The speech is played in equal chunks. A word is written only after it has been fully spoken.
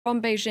From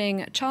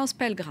Beijing, Charles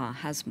Pellegrin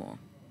has more.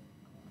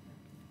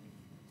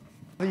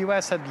 The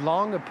U.S. had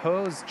long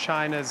opposed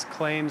China's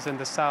claims in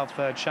the South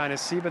China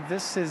Sea, but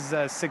this is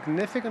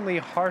significantly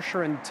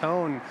harsher in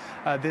tone,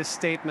 this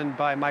statement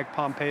by Mike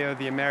Pompeo,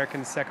 the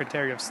American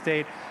Secretary of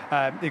State,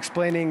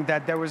 explaining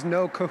that there was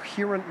no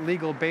coherent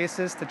legal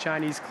basis to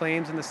Chinese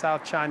claims in the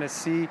South China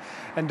Sea,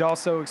 and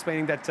also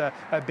explaining that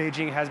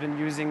Beijing has been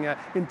using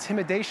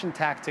intimidation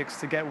tactics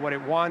to get what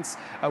it wants.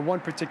 One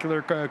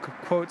particular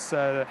quote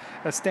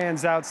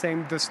stands out,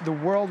 saying the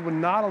world would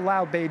not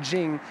allow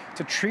Beijing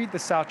to treat the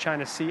South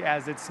China Sea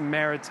as its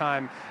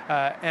maritime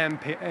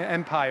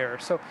empire.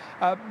 So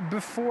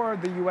before,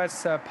 the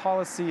U.S.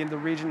 policy in the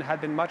region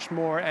had been much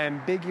more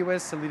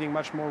ambiguous, leaving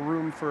much more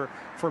room for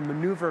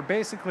maneuver,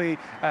 basically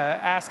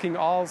asking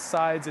all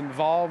sides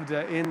involved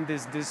in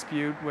this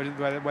dispute,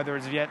 whether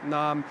it's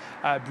Vietnam,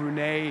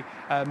 Brunei,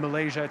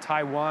 Malaysia,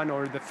 Taiwan,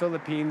 or the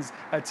Philippines,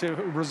 to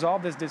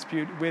resolve this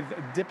dispute with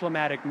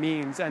diplomatic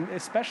means. And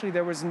especially,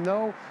 there was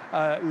no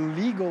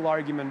legal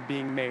argument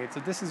being made. So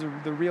this is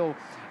the real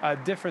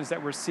difference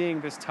that we're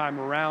seeing this time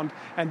around.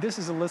 And this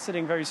is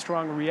eliciting very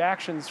strong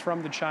reactions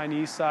from the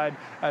Chinese side,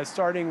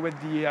 starting with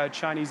the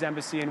Chinese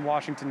embassy in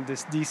Washington,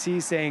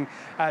 D.C., saying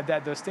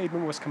that the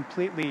statement was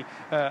completely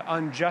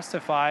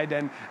unjustified,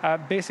 and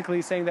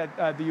basically saying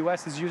that the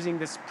U.S. is using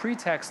this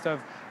pretext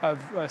of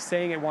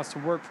saying it wants to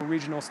work for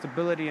regional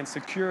stability and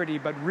security.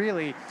 But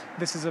really,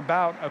 this is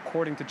about,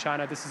 according to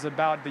China, this is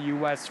about the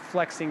U.S.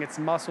 flexing its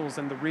muscles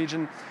in the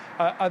region.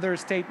 Other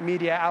state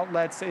media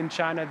outlets in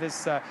China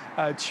this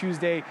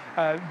Tuesday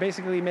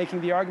basically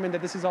making the argument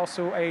that this is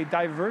also a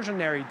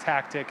diversionary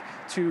tactic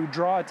to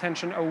draw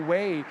attention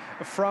away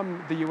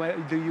from the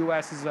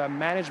U.S.'s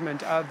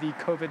management of the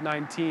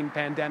COVID-19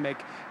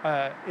 pandemic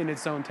in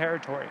its own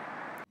territory.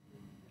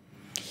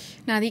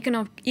 Now,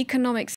 the economic